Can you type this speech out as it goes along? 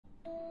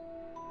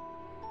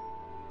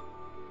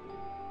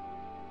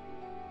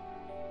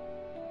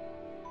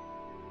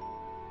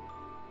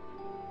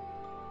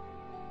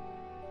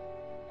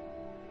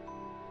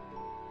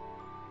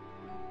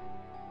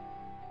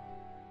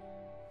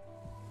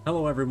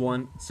Hello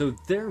everyone, so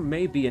there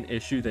may be an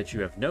issue that you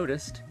have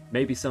noticed,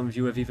 maybe some of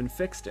you have even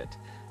fixed it,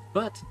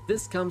 but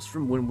this comes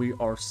from when we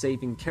are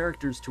saving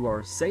characters to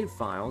our save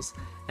files,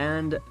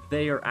 and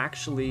they are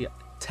actually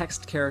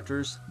text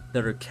characters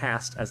that are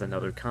cast as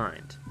another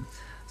kind.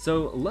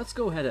 So let's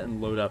go ahead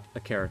and load up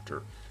a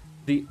character.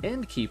 The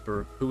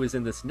Innkeeper, who is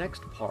in this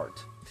next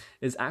part,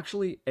 is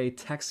actually a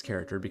text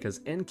character because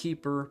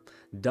Innkeeper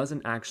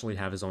doesn't actually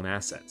have his own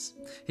assets.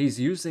 He's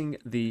using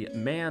the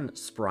man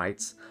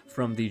sprites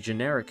from the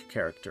generic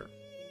character.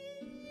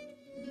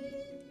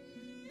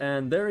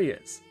 And there he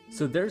is.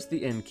 So there's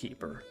the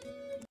Innkeeper.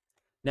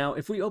 Now,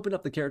 if we open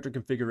up the character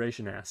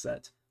configuration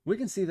asset, we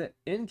can see that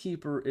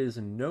Innkeeper is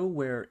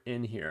nowhere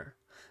in here.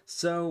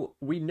 So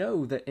we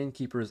know that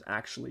Innkeeper is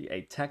actually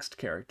a text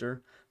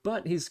character,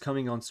 but he's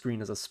coming on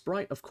screen as a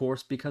sprite, of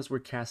course, because we're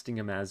casting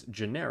him as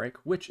generic,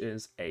 which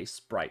is a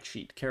sprite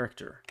sheet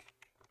character.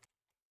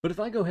 But if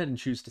I go ahead and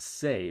choose to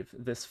save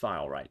this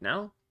file right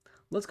now,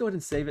 let's go ahead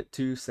and save it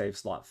to save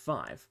slot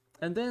 5,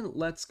 and then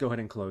let's go ahead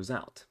and close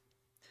out.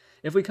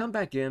 If we come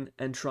back in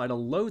and try to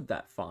load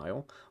that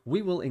file,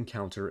 we will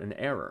encounter an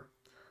error.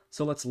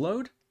 So let's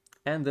load,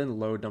 and then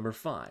load number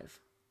 5.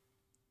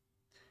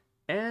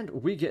 And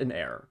we get an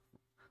error.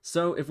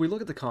 So if we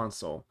look at the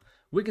console,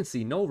 we can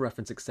see null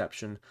reference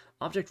exception,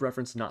 object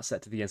reference not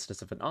set to the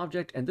instance of an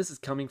object, and this is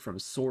coming from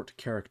sort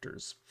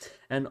characters.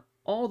 And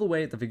all the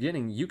way at the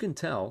beginning, you can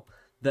tell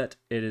that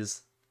it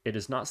is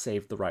not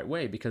saved the right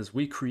way because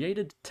we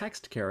created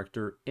text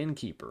character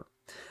Innkeeper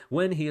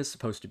when he is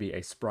supposed to be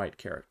a sprite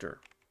character.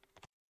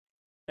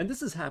 And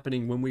this is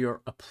happening when we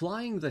are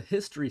applying the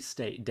history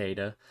state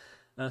data,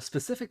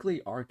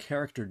 specifically our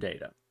character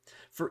data.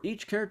 For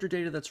each character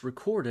data that's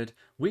recorded,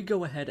 we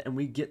go ahead and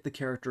we get the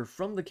character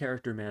from the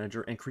character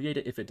manager and create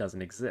it if it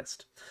doesn't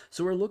exist.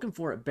 So we're looking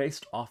for it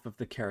based off of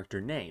the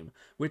character name,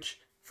 which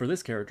for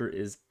this character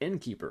is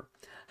Innkeeper.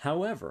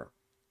 However,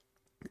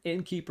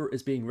 Innkeeper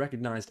is being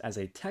recognized as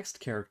a text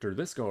character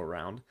this go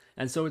around,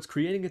 and so it's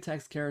creating a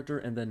text character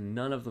and then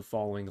none of the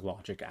following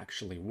logic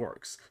actually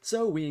works.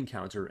 So we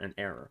encounter an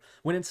error,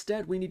 when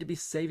instead we need to be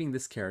saving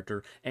this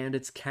character and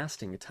its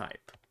casting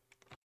type.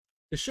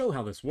 To show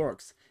how this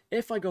works,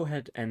 if I go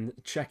ahead and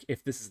check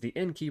if this is the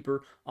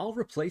Innkeeper, I'll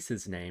replace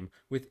his name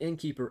with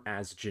Innkeeper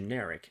as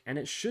generic, and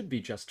it should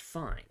be just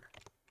fine.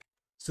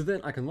 So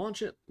then I can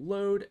launch it,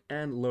 load,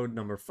 and load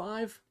number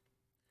 5,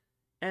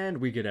 and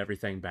we get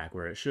everything back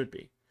where it should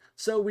be.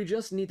 So we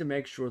just need to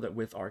make sure that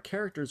with our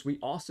characters, we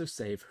also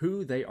save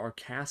who they are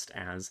cast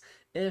as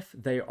if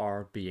they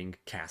are being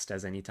cast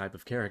as any type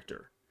of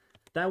character.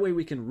 That way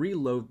we can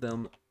reload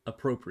them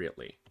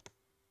appropriately.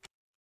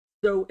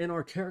 So in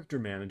our character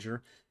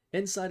manager,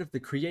 inside of the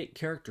create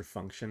character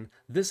function,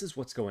 this is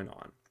what's going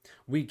on.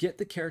 We get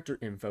the character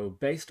info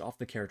based off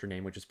the character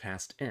name which is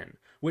passed in,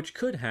 which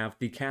could have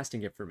the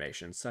casting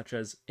information such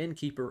as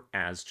Innkeeper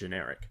as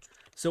generic.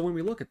 So when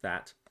we look at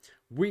that,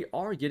 we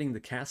are getting the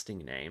casting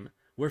name,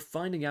 we're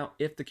finding out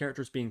if the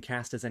character is being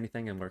cast as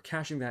anything, and we're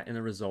caching that in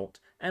a result,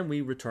 and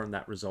we return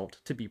that result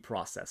to be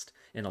processed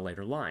in a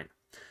later line.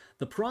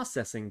 The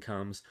processing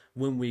comes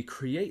when we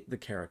create the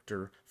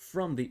character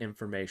from the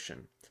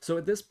information. So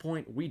at this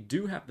point, we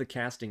do have the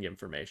casting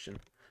information.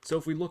 So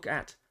if we look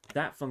at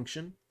that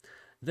function,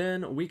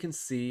 then we can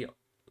see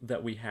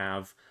that we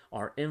have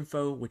our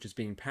info, which is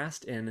being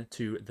passed in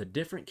to the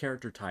different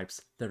character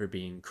types that are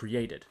being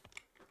created.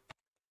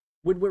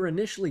 When we're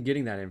initially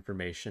getting that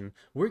information,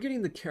 we're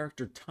getting the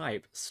character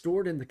type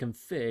stored in the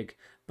config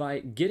by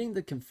getting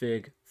the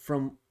config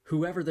from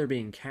whoever they're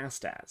being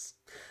cast as.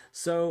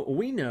 So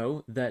we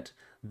know that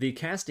the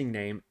casting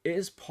name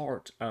is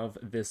part of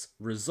this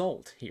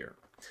result here,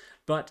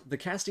 but the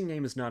casting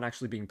name is not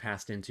actually being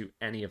passed into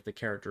any of the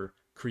character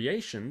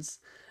creations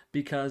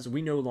because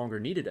we no longer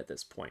need it at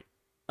this point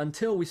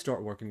until we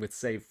start working with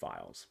save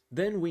files.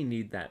 Then we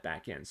need that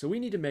back in. So we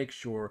need to make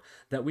sure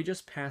that we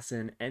just pass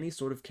in any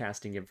sort of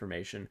casting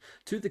information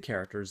to the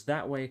characters.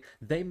 That way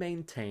they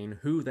maintain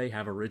who they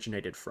have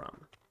originated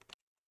from.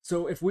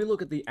 So if we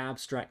look at the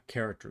abstract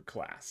character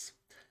class,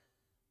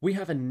 we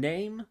have a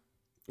name,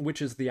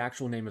 which is the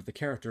actual name of the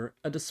character,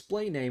 a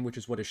display name, which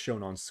is what is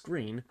shown on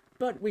screen,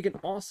 but we can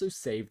also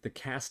save the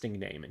casting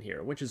name in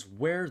here, which is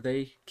where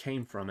they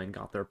came from and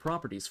got their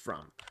properties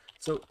from.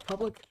 So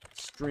public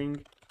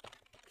string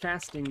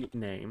casting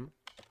name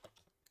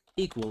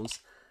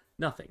equals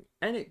nothing,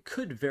 and it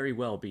could very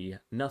well be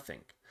nothing,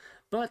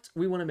 but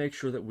we want to make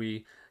sure that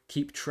we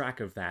keep track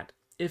of that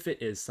if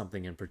it is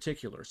something in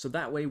particular, so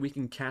that way we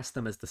can cast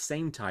them as the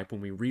same type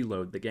when we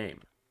reload the game.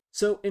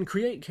 So in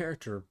create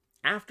character,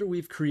 after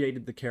we've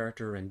created the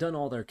character and done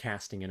all their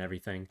casting and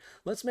everything,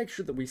 let's make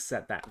sure that we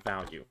set that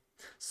value.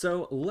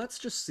 So let's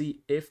just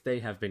see if they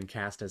have been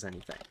cast as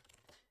anything.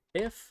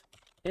 If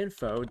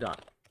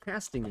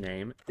info.casting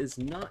name is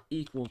not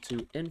equal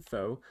to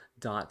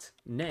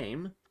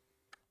info.name,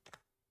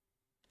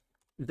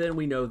 then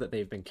we know that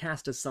they've been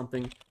cast as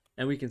something,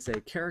 and we can say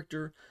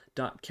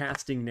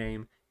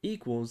character.castingname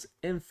equals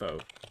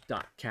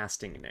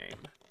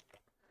info.castingname.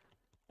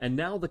 And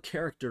now the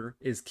character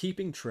is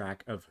keeping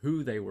track of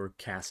who they were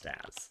cast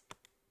as.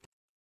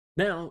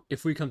 Now,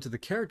 if we come to the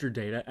character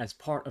data as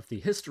part of the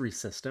history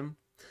system,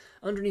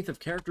 underneath of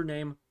character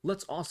name,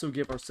 let's also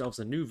give ourselves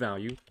a new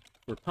value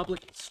for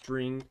public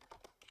string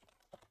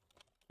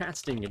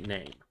casting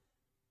name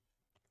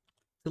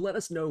to let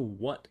us know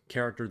what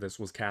character this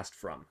was cast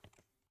from.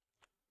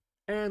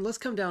 And let's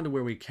come down to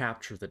where we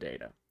capture the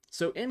data.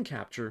 So in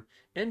capture,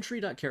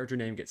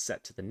 entry.characterName gets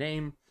set to the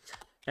name,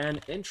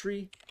 and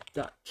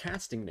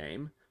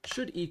entry.castingName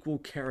should equal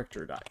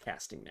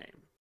character.castingName.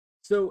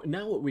 So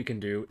now what we can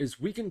do is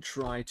we can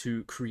try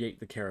to create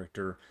the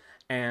character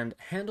and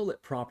handle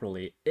it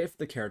properly if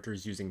the character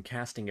is using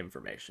casting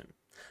information.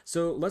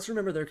 So let's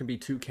remember there can be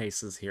two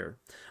cases here.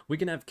 We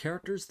can have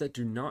characters that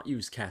do not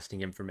use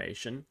casting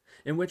information,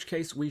 in which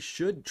case we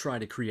should try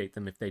to create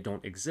them if they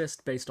don't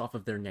exist based off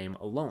of their name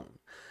alone.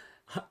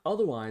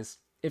 Otherwise,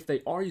 if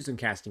they are using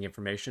casting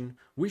information,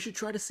 we should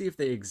try to see if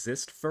they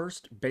exist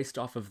first based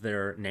off of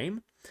their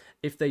name.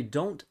 If they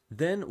don't,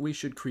 then we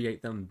should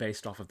create them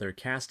based off of their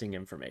casting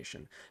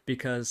information,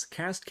 because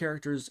cast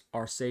characters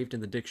are saved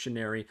in the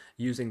dictionary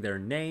using their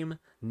name,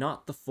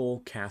 not the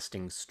full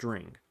casting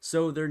string.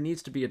 So there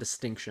needs to be a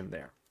distinction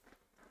there.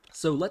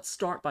 So let's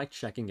start by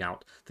checking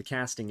out the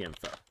casting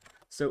info.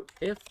 So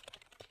if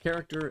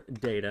character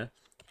data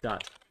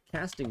dot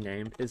casting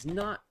name is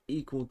not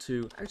equal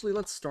to, actually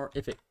let's start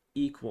if it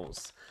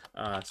equals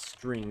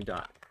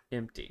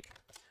string.empty.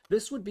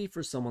 This would be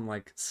for someone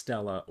like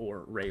Stella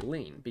or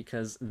Raylene,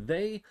 because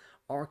they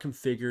are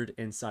configured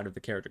inside of the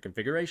character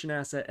configuration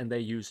asset and they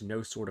use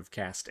no sort of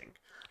casting.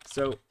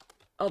 So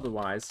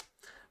otherwise,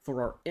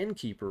 for our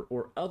innkeeper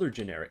or other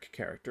generic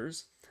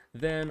characters,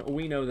 then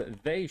we know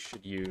that they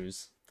should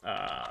use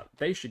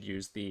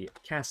the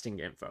casting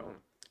info.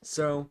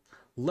 So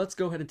let's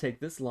go ahead and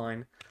take this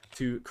line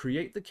to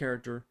create the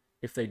character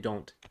if they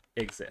don't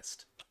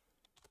exist.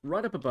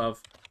 Right up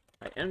above,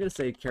 I am going to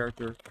say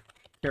character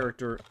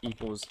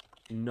equals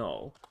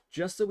null,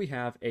 just so we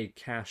have a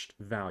cached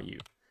value.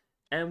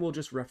 And we'll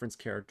just reference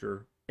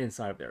character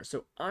inside of there.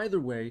 So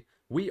either way,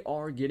 we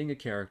are getting a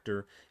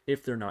character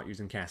if they're not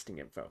using casting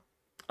info.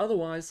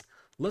 Otherwise,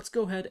 let's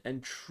go ahead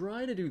and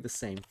try to do the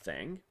same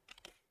thing,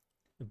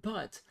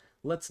 but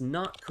let's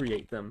not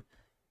create them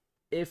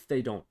if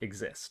they don't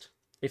exist.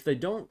 If they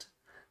don't,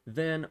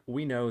 then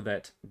we know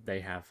that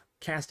they have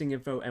casting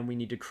info and we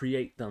need to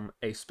create them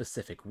a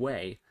specific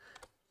way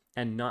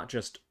and not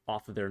just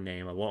off of their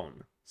name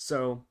alone.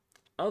 So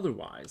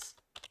otherwise,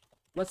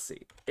 let's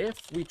see,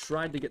 if we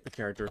tried to get the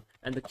character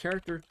and the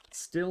character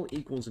still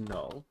equals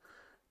null,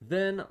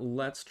 then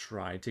let's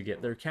try to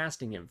get their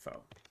casting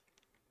info.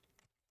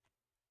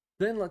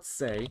 Then let's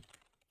say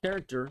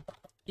character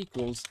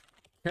equals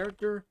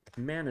character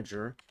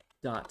manager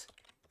dot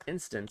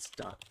instance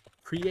dot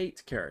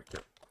create character.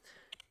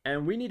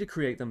 And we need to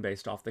create them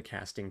based off the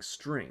casting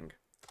string,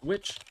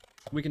 which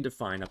we can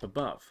define up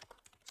above.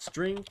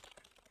 String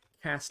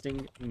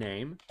casting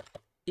name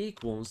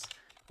equals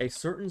a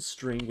certain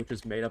string which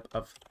is made up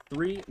of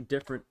 3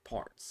 different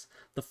parts.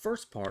 The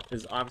first part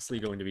is obviously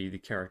going to be the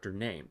character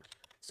name.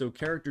 So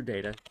character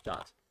data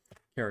dot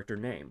character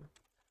name.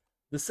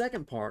 The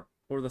second part,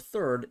 or the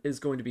third, is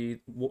going to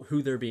be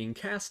who they're being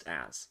cast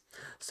as.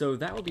 So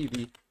that will be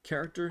the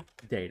character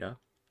data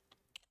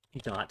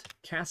dot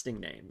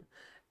casting name.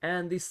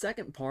 And the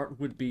second part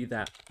would be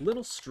that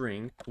little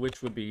string,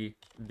 which would be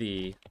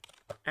the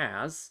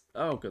as,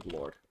 oh good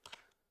lord,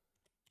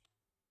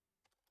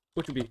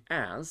 which would be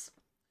as,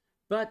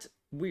 but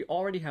we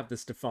already have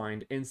this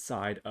defined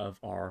inside of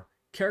our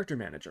character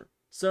manager.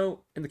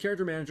 So in the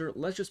character manager,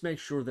 let's just make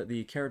sure that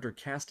the character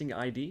casting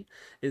ID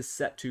is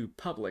set to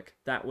public.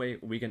 That way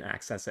we can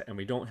access it and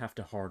we don't have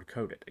to hard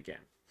code it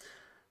again.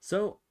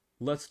 So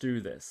let's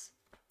do this.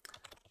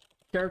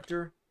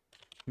 Character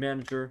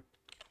manager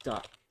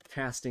dot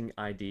casting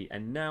ID,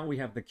 and now we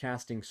have the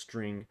casting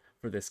string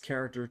for this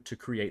character to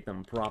create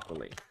them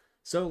properly.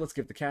 So let's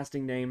give the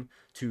casting name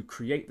to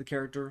create the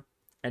character,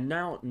 and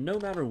now no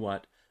matter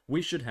what,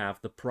 we should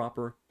have the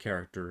proper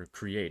character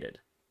created.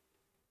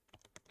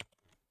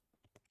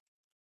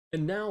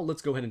 And now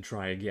let's go ahead and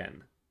try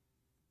again.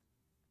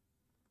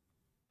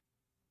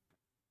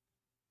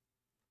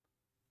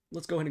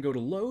 Let's go ahead and go to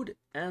load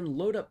and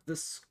load up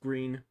this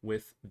screen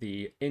with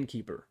the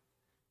innkeeper.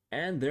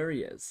 And there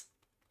he is.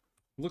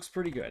 Looks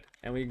pretty good.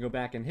 And we can go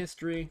back in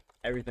history.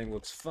 Everything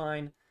looks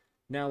fine.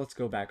 Now let's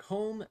go back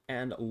home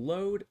and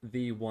load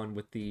the one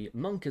with the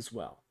monk as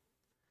well.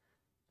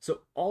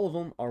 So all of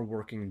them are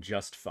working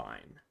just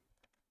fine.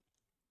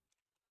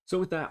 So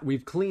with that,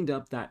 we've cleaned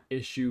up that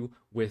issue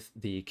with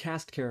the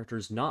cast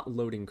characters not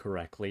loading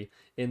correctly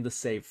in the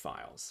save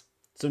files.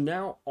 So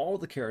now all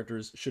the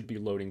characters should be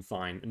loading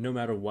fine no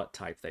matter what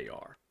type they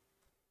are.